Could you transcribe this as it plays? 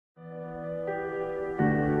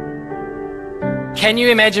Can you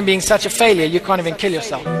imagine being such a failure you can't even kill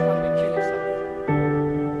yourself?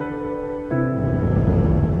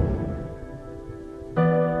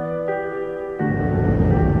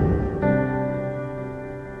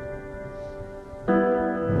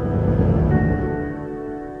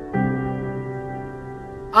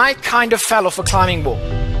 I kind of fell off a climbing wall.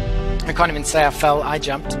 I can't even say I fell, I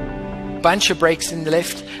jumped. Bunch of breaks in the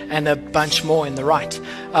left and a bunch more in the right.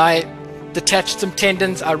 I detached some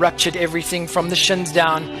tendons, I ruptured everything from the shins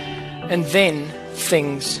down, and then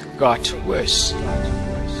things got worse.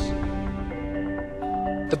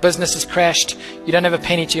 The business has crashed, you don't have a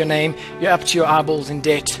penny to your name, you're up to your eyeballs in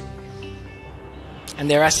debt. And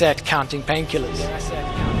there I sat counting painkillers.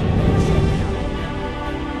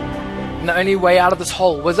 And the only way out of this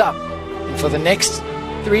hole was up. And for the next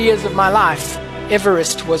 3 years of my life,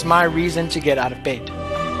 Everest was my reason to get out of bed.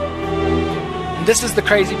 And this is the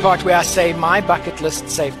crazy part where I say my bucket list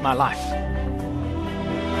saved my life.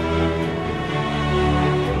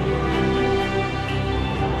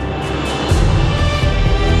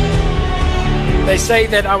 They say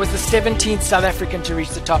that I was the 17th South African to reach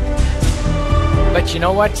the top. But you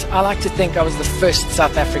know what? I like to think I was the first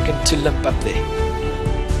South African to limp up there.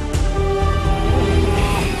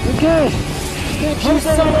 Okay. Thanks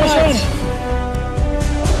so much.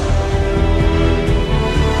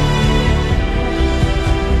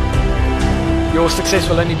 Your success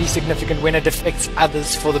will only be significant when it affects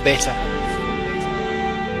others for the better.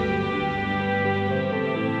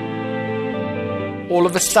 All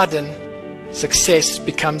of a sudden, success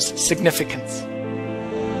becomes significance.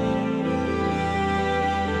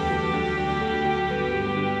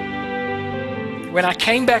 When I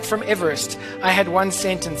came back from Everest, I had one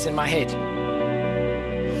sentence in my head.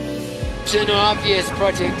 2.5 years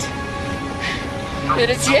project. And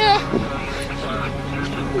it's here.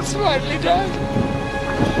 It's finally done.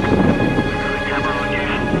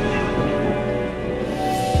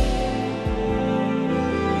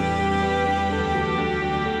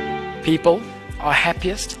 People are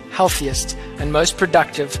happiest, healthiest, and most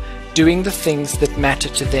productive doing the things that matter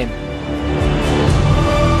to them.